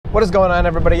What is going on,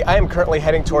 everybody? I am currently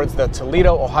heading towards the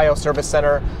Toledo, Ohio Service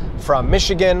Center from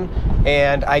Michigan,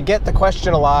 and I get the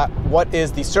question a lot, what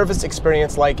is the service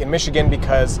experience like in Michigan?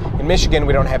 Because in Michigan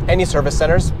we don't have any service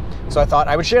centers, so I thought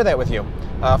I would share that with you.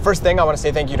 First thing, I want to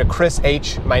say thank you to Chris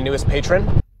H., my newest patron.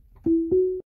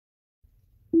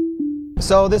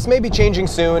 So this may be changing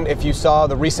soon. If you saw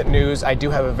the recent news, I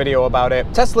do have a video about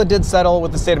it. Tesla did settle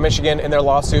with the state of Michigan in their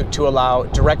lawsuit to allow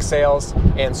direct sales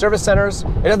and service centers.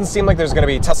 It doesn't seem like there's going to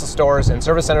be Tesla stores and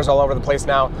service centers all over the place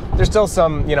now. There's still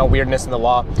some, weirdness in the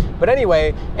law. But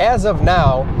anyway, as of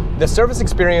now, the service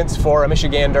experience for a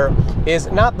Michigander is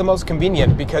not the most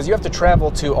convenient because you have to travel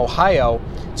to Ohio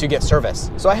to get service.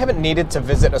 So I haven't needed to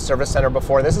visit a service center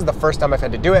before. This is the first time I've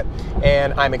had to do it,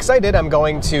 and I'm excited. I'm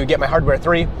going to get my Hardware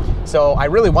 3, so I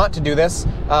really want to do this,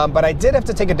 but I did have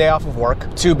to take a day off of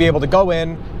work to be able to go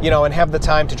in, and have the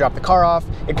time to drop the car off.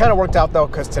 It kind of worked out though,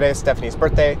 because today is Stephanie's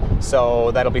birthday,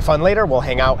 so that'll be fun later. We'll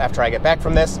hang out after I get back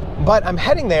from this. But I'm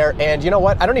heading there, and you know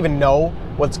what? I don't even know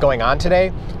what's going on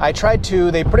today.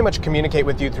 They pretty much communicate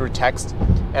with you through text,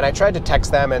 and I tried to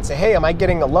text them and say, hey, am I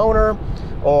getting a loaner?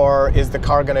 Or is the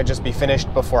car gonna just be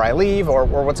finished before I leave, or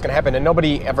what's gonna happen? And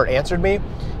nobody ever answered me.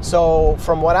 So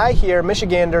from what I hear,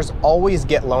 Michiganders always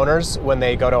get loaners when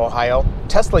they go to Ohio.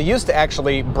 Tesla used to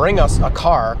actually bring us a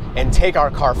car and take our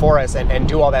car for us and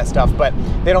do all that stuff, but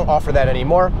they don't offer that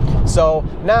anymore. So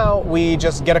now we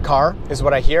just get a car, is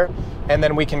what I hear, and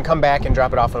then we can come back and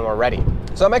drop it off when we're ready.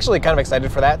 So I'm actually kind of excited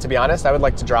for that, to be honest. I would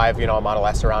like to drive, a Model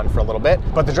S around for a little bit.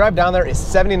 But the drive down there is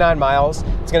 79 miles.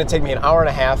 It's gonna take me an hour and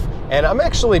a half, and I'm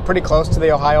actually pretty close to the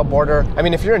Ohio border. I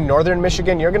mean, if you're in northern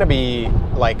Michigan, you're gonna be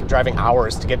like driving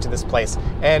hours to get to this place,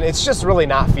 and it's just really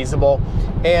not feasible.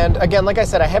 And again, like I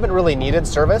said, I haven't really needed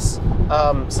service,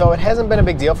 so it hasn't been a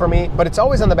big deal for me, but it's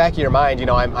always on the back of your mind.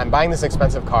 I'm buying this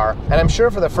expensive car, and I'm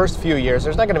sure for the first few years,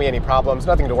 there's not gonna be any problems,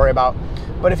 nothing to worry about.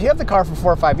 But if you have the car for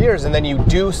 4 or 5 years and then you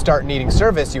do start needing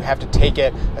service, you have to take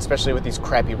it, especially with these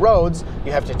crappy roads,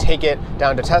 you have to take it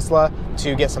down to Tesla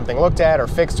to get something looked at or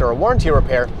fixed or a warranty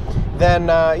repair, then,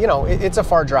 it's a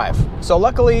far drive. So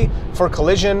luckily for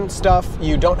collision stuff,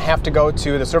 you don't have to go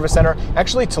to the service center.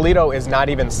 Actually, Toledo is not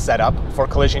even set up for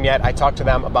collision yet. I talked to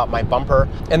them about my bumper,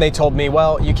 and they told me,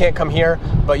 well, you can't come here,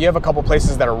 but you have a couple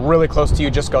places that are really close to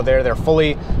you, just go there. They're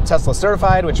fully Tesla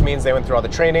certified, which means they went through all the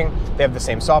training. They have the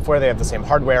same software, they have the same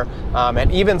hardware,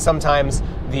 and even sometimes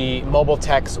the mobile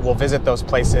techs will visit those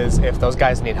places if those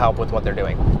guys need help with what they're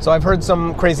doing. So I've heard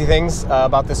some crazy things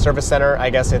about this service center.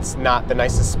 I guess it's not the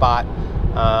nicest spot,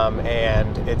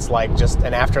 and it's like just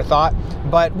an afterthought,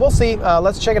 but we'll see.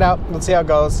 Let's check it out. Let's see how it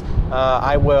goes.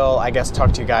 I will, I guess,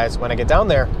 talk to you guys when I get down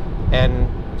there and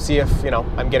see if,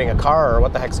 I'm getting a car or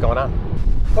what the heck's going on.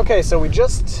 Okay, so we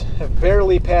just have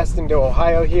barely passed into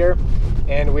Ohio here,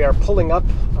 and we are pulling up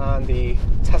on the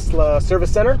Tesla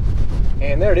service center,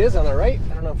 and there it is on the right.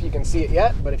 I don't know if you can see it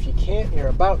yet, but if you can't, you're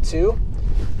about to.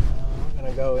 I'm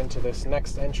gonna go into this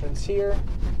next entrance here,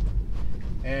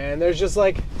 and there's just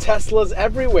like Teslas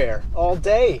everywhere all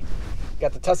day.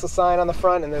 Got the Tesla sign on the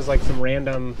front, and there's like some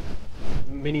random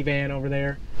minivan over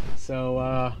there.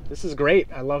 So this is great.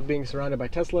 I love being surrounded by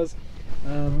Teslas.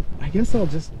 I guess I'll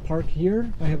just park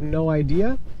here. I have no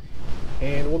idea.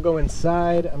 And we'll go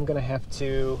inside. I'm gonna have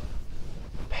to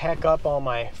pack up all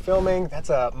my filming.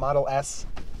 That's a Model S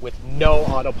with no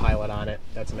autopilot on it.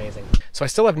 That's amazing. So I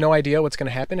still have no idea what's gonna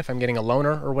happen if I'm getting a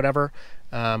loaner or whatever,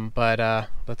 but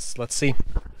let's see.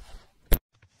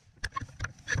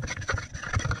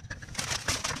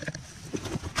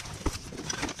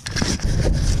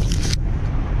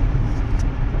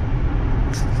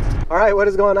 All right, what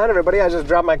is going on, everybody? I just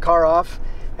dropped my car off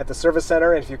at the service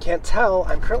center, and if you can't tell,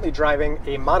 I'm currently driving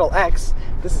a Model X.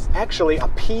 This is actually a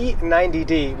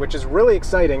P90D, which is really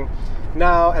exciting.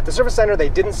 Now, at the service center, they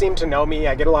didn't seem to know me.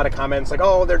 I get a lot of comments like,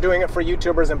 oh, they're doing it for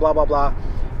YouTubers and blah, blah, blah.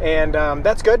 And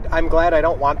that's good. I'm glad. I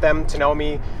don't want them to know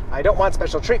me. I don't want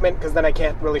special treatment because then I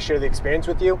can't really share the experience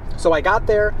with you. So I got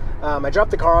there, I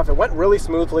dropped the car off. It went really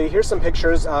smoothly. Here's some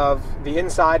pictures of the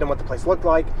inside and what the place looked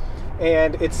like.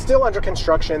 And it's still under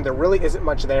construction. There really isn't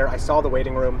much there. I saw the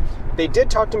waiting room. They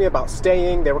did talk to me about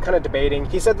staying. They were kind of debating.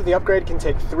 He said that the upgrade can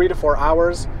take 3 to 4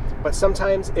 hours, but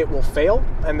sometimes it will fail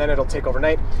and then it'll take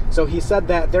overnight. So he said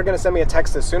that they're gonna send me a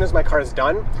text as soon as my car is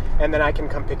done, and then I can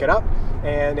come pick it up,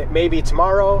 and it may be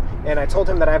tomorrow. And I told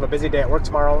him that I have a busy day at work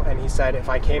tomorrow, and he said if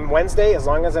I came Wednesday, as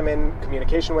long as I'm in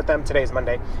communication with them, today's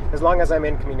Monday, as long as I'm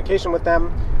in communication with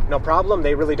them, no problem.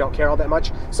 They really don't care all that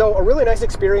much. So a really nice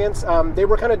experience. They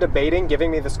were kind of debating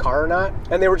giving me this car or not,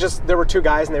 and there were 2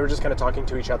 guys, and they were just kind of talking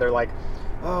to each other like,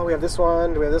 oh, we have this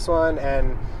one, do we have this one?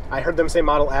 And I heard them say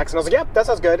Model X, and I was like, yep, that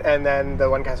sounds good. And then the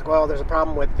one guy's like, well, there's a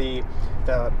problem with the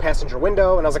passenger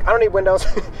window. And I was like, I don't need windows.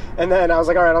 And then I was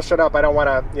like, all right, I'll shut up. I don't want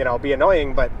to, you know, be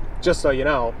annoying, but just so you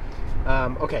know.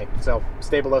 Okay, so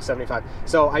stay below 75.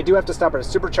 So I do have to stop at a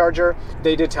supercharger.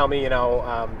 They did tell me, you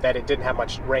know, that it didn't have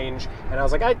much range. And I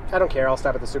was like, I don't care. I'll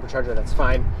stop at the supercharger. That's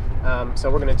fine.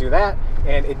 So we're going to do that.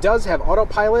 And it does have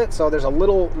autopilot. So there's a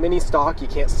little mini stalk you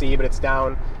can't see, but it's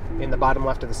down in the bottom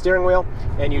left of the steering wheel.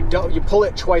 And you pull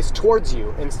it twice towards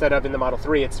you instead of in the Model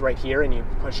 3. It's right here, and you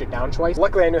push it down twice.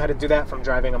 Luckily, I knew how to do that from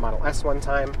driving a Model S one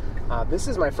time. This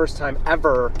is my first time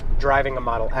ever driving a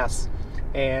Model S.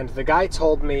 And the guy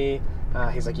told me,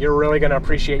 he's like, you're really going to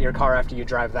appreciate your car after you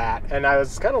drive that. And I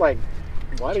was kind of like,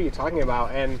 what are you talking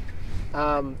about? And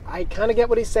I kind of get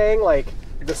what he's saying. Like,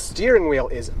 the steering wheel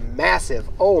is massive.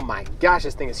 Oh my gosh,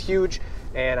 this thing is huge.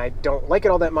 And I don't like it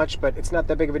all that much, but it's not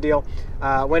that big of a deal.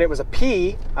 When it was a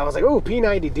P, I was like, oh,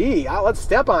 P90D. Let's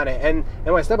step on it. And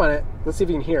when I step on it, let's see if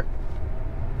you can hear.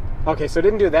 Okay, so it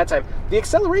didn't do it that time. The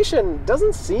acceleration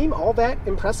doesn't seem all that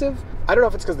impressive. I don't know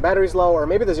if it's because the battery's low, or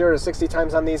maybe the 0 to 60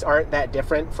 times on these aren't that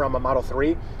different from a Model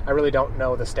 3. I really don't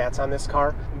know the stats on this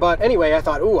car. But anyway, I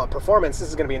thought, ooh, a performance, this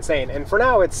is going to be insane. And for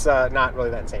now, it's not really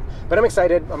that insane. But I'm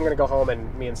excited. I'm going to go home,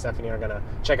 and me and Stephanie are going to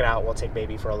check it out. We'll take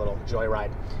baby for a little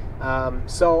joyride.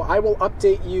 So I will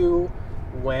update you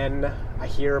when I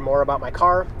hear more about my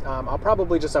car. I'll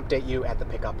probably just update you at the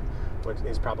pickup, which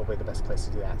is probably the best place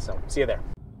to do that. So see you there.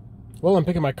 Well, I'm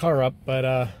picking my car up,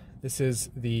 but this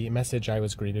is the message I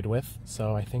was greeted with,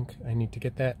 so I think I need to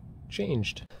get that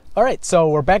changed. All right, so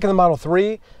we're back in the Model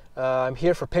 3. I'm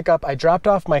here for pickup. I dropped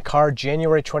off my car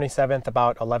January 27th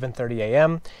about 11:30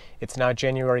 a.m. It's now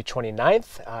January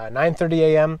 29th, 9:30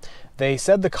 a.m. They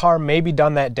said the car may be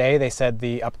done that day. They said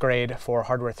the upgrade for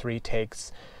Hardware 3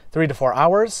 takes 3 to 4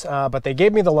 hours, but they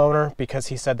gave me the loaner because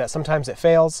he said that sometimes it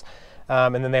fails.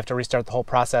 And then they have to restart the whole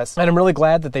process. And I'm really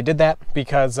glad that they did that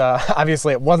because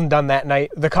obviously it wasn't done that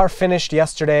night. The car finished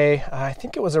yesterday, I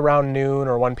think it was around noon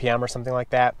or 1 p.m. or something like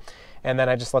that. And then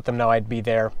I just let them know I'd be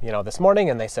there, you know, this morning,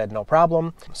 and they said no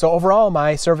problem. So overall,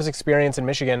 my service experience in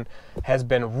Michigan has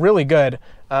been really good.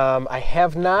 I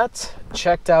have not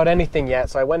checked out anything yet.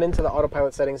 So I went into the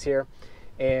autopilot settings here,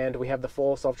 and we have the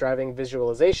full self-driving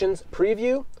visualizations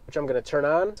preview, which I'm going to turn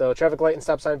on. So traffic light and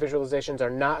stop sign visualizations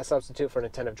are not a substitute for an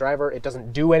attentive driver. It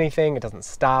doesn't do anything. It doesn't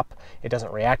stop. It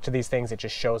doesn't react to these things. It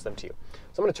just shows them to you.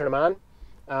 So I'm going to turn them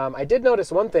on. I did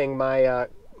notice one thing. My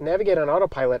Navigate on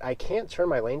autopilot, I can't turn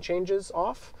my lane changes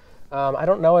off. I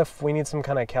don't know if we need some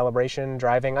kind of calibration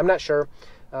driving. I'm not sure.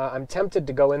 I'm tempted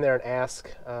to go in there and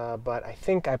ask, but I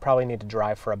think I probably need to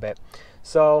drive for a bit.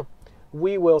 So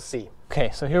we will see. Okay,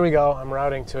 so here we go. I'm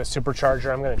routing to a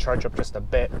supercharger. I'm going to charge up just a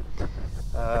bit.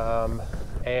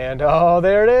 And oh,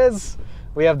 there it is.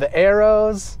 We have the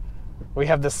arrows. We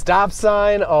have the stop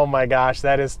sign. Oh my gosh,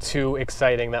 that is too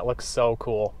exciting. That looks so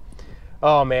cool.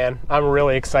 Oh man, I'm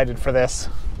really excited for this.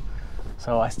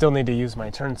 So I still need to use my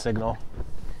turn signal.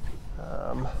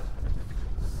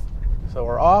 So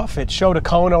we're off. It showed a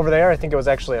cone over there. I think it was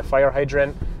actually a fire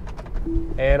hydrant.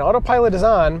 And autopilot is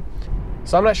on.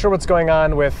 So I'm not sure what's going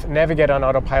on with Navigate on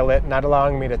autopilot, not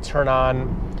allowing me to turn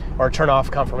on or turn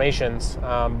off confirmations.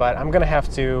 But I'm going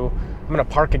to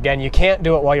park again. You can't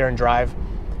do it while you're in drive.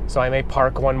 So I may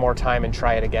park one more time and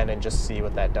try it again and just see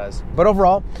what that does. But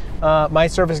overall, my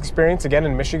service experience again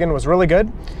in Michigan was really good.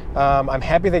 I'm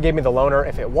happy they gave me the loaner.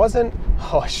 If it wasn't,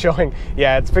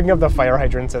 it's picking up the fire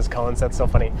hydrants as cones. That's so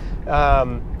funny.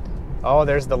 Oh,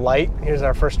 there's the light. Here's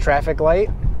our first traffic light,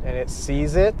 and it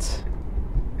sees it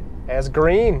as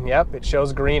green. Yep, it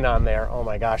shows green on there. Oh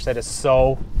my gosh, that is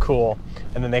so cool.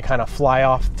 And then they kind of fly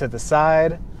off to the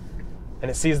side, and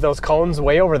it sees those cones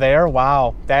way over there.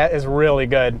 Wow, that is really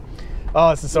good.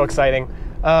 Oh, this is so exciting.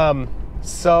 Yep,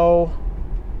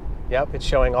 it's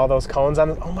showing all those cones on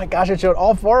this. Oh my gosh, it showed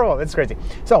all 4 of them. It's crazy.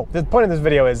 So the point of this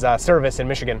video is service in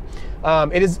Michigan.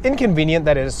 It is inconvenient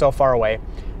that it is so far away.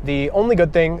 The only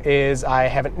good thing is I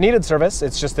haven't needed service.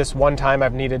 It's just this one time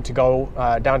I've needed to go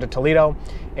down to Toledo,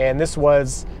 and this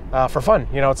was for fun.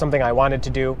 You know, it's something I wanted to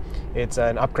do. It's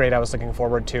an upgrade I was looking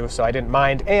forward to, so I didn't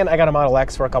mind. And I got a Model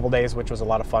X for a couple days, which was a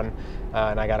lot of fun.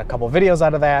 And I got a couple videos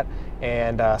out of that,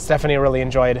 and Stephanie really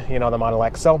enjoyed, you know, the Model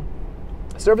X. So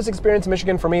service experience in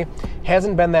Michigan for me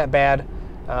hasn't been that bad.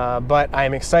 But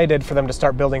I'm excited for them to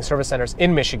start building service centers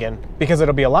in Michigan because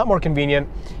it'll be a lot more convenient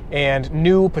and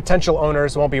new potential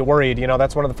owners won't be worried. You know,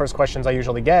 that's one of the first questions I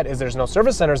usually get is there's no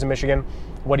service centers in Michigan.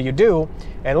 What do you do?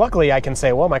 And luckily I can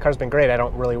say, well, my car's been great. I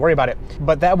don't really worry about it.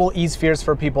 But that will ease fears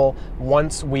for people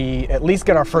once we at least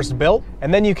get our first built.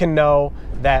 And then you can know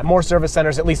that more service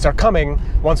centers at least are coming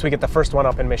once we get the first one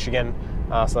up in Michigan.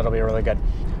 So that'll be really good.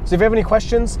 So if you have any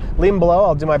questions, leave them below.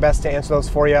 I'll do my best to answer those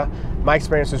for you. My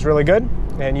experience was really good,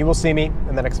 and you will see me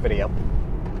in the next video.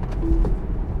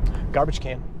 Garbage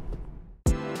can.